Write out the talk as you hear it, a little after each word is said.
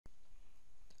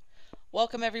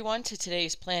Welcome everyone to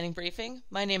today's planning briefing.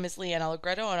 My name is Leanne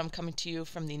Allegretto and I'm coming to you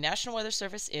from the National Weather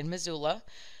Service in Missoula.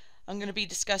 I'm going to be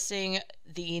discussing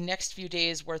the next few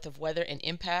days worth of weather and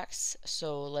impacts,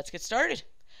 so let's get started.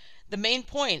 The main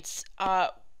points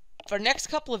for next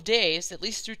couple of days, at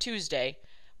least through Tuesday,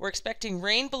 we're expecting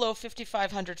rain below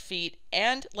 5,500 feet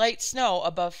and light snow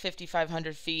above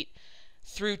 5,500 feet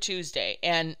through Tuesday,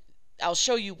 and I'll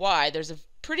show you why. There's a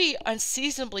pretty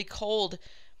unseasonably cold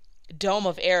dome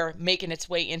of air making its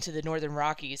way into the Northern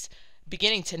Rockies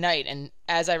beginning tonight, and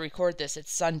as I record this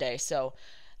it's Sunday, so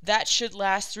that should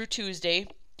last through Tuesday.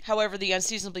 However, the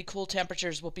unseasonably cool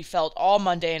temperatures will be felt all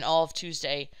Monday and all of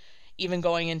Tuesday, even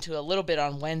going into a little bit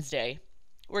on Wednesday.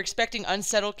 We're expecting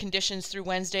unsettled conditions through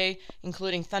Wednesday,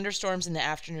 including thunderstorms in the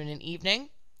afternoon and evening,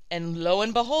 and lo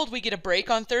and behold, we get a break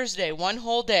on Thursday, one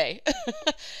whole day.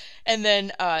 And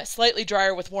then slightly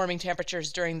drier with warming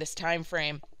temperatures during this time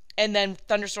frame. And then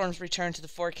thunderstorms return to the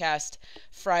forecast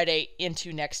Friday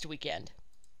into next weekend.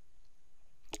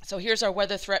 So here's our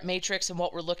weather threat matrix and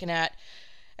what we're looking at.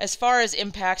 As far as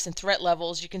impacts and threat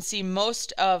levels, you can see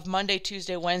most of Monday,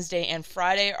 Tuesday, Wednesday, and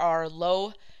Friday are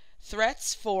low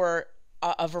threats for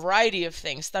a variety of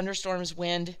things. Thunderstorms,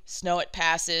 wind, snow at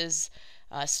passes,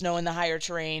 snow in the higher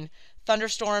terrain.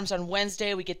 Thunderstorms on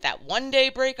Wednesday, we get that one-day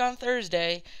break on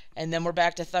Thursday, and then we're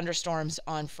back to thunderstorms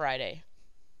on Friday.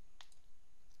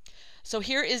 So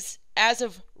here is, as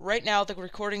of right now, the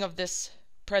recording of this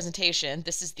presentation.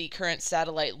 This is the current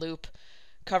satellite loop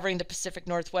covering the Pacific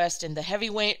Northwest, and the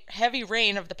heavy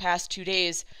rain of the past 2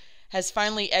 days has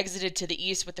finally exited to the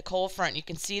east with the cold front. You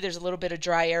can see there's a little bit of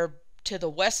dry air to the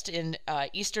west in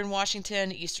eastern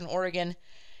Washington, eastern Oregon,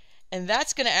 and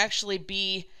that's going to actually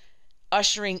be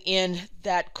ushering in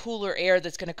that cooler air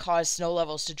that's going to cause snow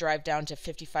levels to drive down to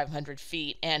 5,500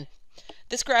 feet. And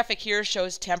this graphic here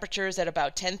shows temperatures at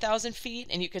about 10,000 feet,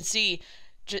 and you can see,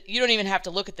 you don't even have to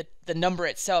look at the number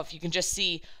itself. You can just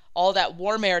see all that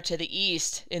warm air to the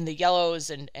east in the yellows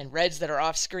and reds that are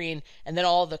off screen, and then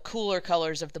all the cooler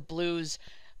colors of the blues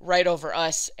right over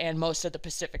us and most of the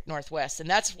Pacific Northwest. And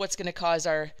that's what's going to cause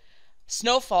our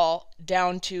snowfall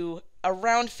down to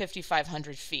around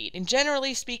 5,500 feet. And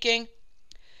generally speaking,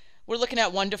 we're looking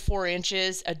at 1 to 4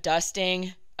 inches, a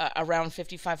dusting, around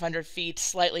 5,500 feet,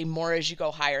 slightly more as you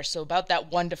go higher, so about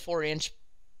that 1 to 4 inch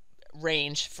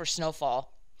range for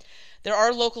snowfall. There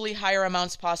are locally higher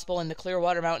amounts possible in the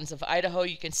Clearwater Mountains of Idaho.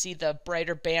 You can see the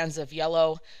brighter bands of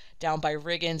yellow down by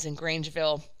Riggins and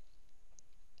Grangeville.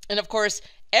 And of course,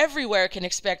 everywhere can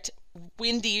expect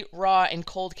windy, raw, and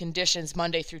cold conditions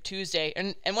Monday through Tuesday.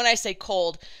 And when I say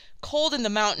cold, cold in the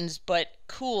mountains, but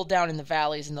cool down in the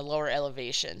valleys and the lower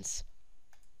elevations.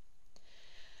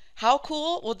 How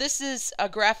cool? Well, this is a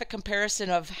graphic comparison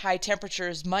of high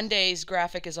temperatures. Monday's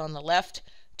graphic is on the left.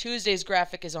 Tuesday's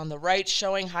graphic is on the right,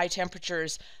 showing high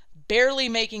temperatures barely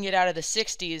making it out of the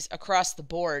 60s across the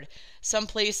board. Some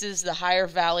places, the higher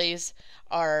valleys,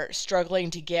 are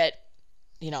struggling to get,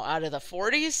 out of the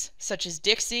 40s, such as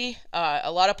Dixie.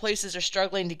 A lot of places are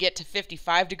struggling to get to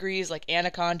 55 degrees, like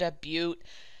Anaconda, Butte,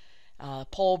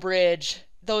 Polebridge,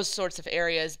 those sorts of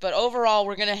areas. But overall,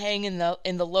 we're going to hang in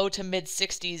the low to mid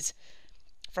 60s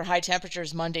for high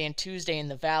temperatures Monday and Tuesday in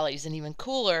the valleys, and even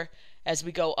cooler as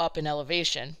we go up in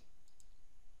elevation.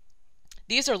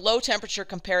 These are low temperature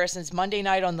comparisons Monday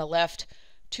night on the left,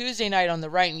 Tuesday night on the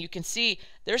right, and you can see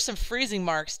there's some freezing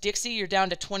marks. Dixie, you're down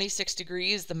to 26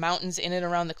 degrees. The mountains in and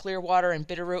around the Clearwater and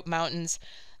Bitterroot Mountains,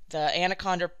 the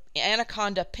Anaconda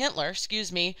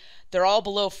Pintler, they're all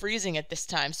below freezing at this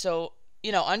time. So,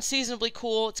 unseasonably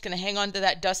cool. It's going to hang on to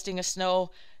that dusting of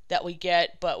snow that we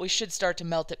get, but we should start to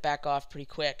melt it back off pretty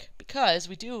quick because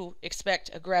we do expect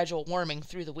a gradual warming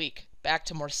through the week, back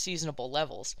to more seasonable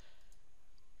levels.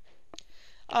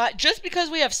 Just because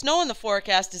we have snow in the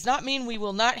forecast does not mean we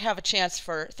will not have a chance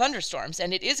for thunderstorms,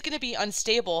 and it is going to be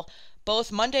unstable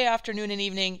both Monday afternoon and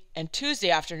evening and Tuesday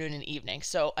afternoon and evening.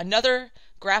 So another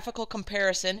graphical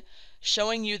comparison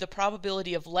showing you the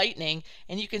probability of lightning,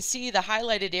 and you can see the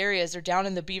highlighted areas are down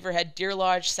in the Beaverhead, Deer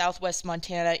Lodge, southwest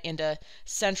Montana into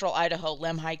central Idaho,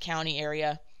 Lemhi County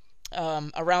area,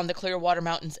 around the Clearwater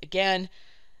Mountains again.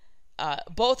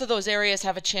 Both of those areas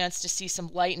have a chance to see some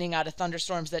lightning out of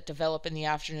thunderstorms that develop in the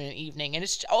afternoon and evening, and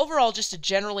it's overall just a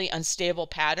generally unstable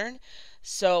pattern.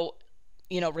 So,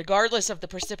 regardless of the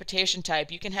precipitation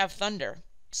type, you can have thunder.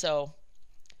 So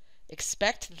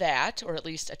expect that, or at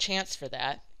least a chance for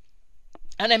that.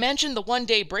 And I mentioned the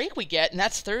one-day break we get, and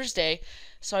that's Thursday.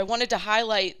 So I wanted to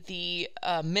highlight the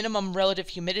minimum relative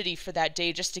humidity for that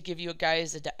day just to give you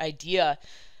guys an idea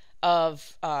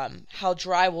of how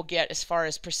dry we'll get as far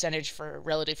as percentage for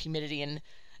relative humidity. And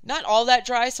Not all that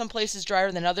dry, some places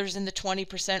drier than others in the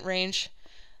 20% range,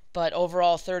 but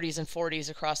overall 30s and 40s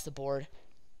across the board.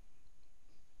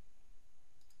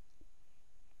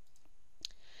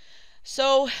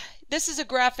 So this is a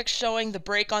graphic showing the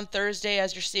break on Thursday,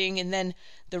 as you're seeing, and then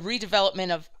the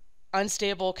redevelopment of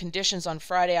unstable conditions on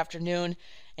Friday afternoon.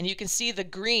 And you can see the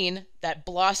green that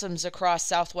blossoms across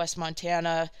southwest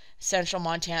Montana, central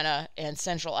Montana, and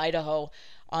central Idaho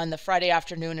on the Friday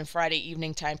afternoon and Friday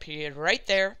evening time period right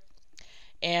there.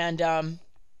 And,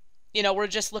 we're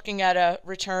just looking at a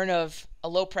return of a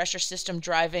low pressure system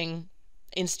driving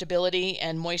instability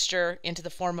and moisture into the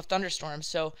form of thunderstorms.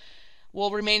 So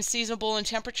we'll remain seasonable in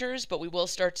temperatures, but we will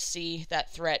start to see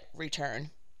that threat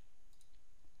return.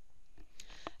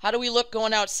 How do we look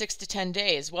going out 6 to 10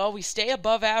 days? Well, we stay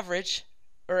above average,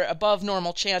 or above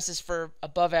normal chances for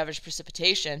above average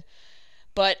precipitation,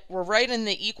 but we're right in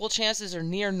the equal chances or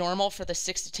near normal for the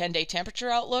 6 to 10 day temperature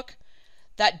outlook.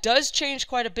 That does change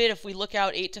quite a bit if we look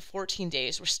out 8 to 14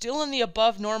 days. We're still in the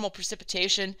above normal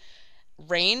precipitation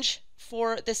range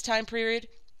for this time period,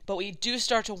 but we do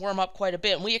start to warm up quite a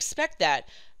bit. And we expect that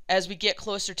as we get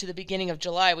closer to the beginning of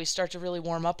July, we start to really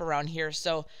warm up around here.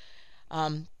 So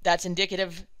that's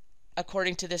indicative,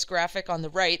 according to this graphic on the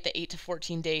right, the 8 to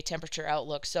 14 day temperature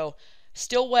outlook. So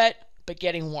still wet, but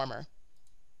getting warmer.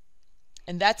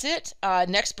 And that's it.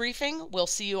 Next briefing, we'll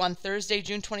see you on Thursday,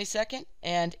 June 22nd.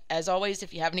 And as always,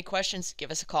 if you have any questions,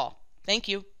 give us a call. Thank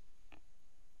you.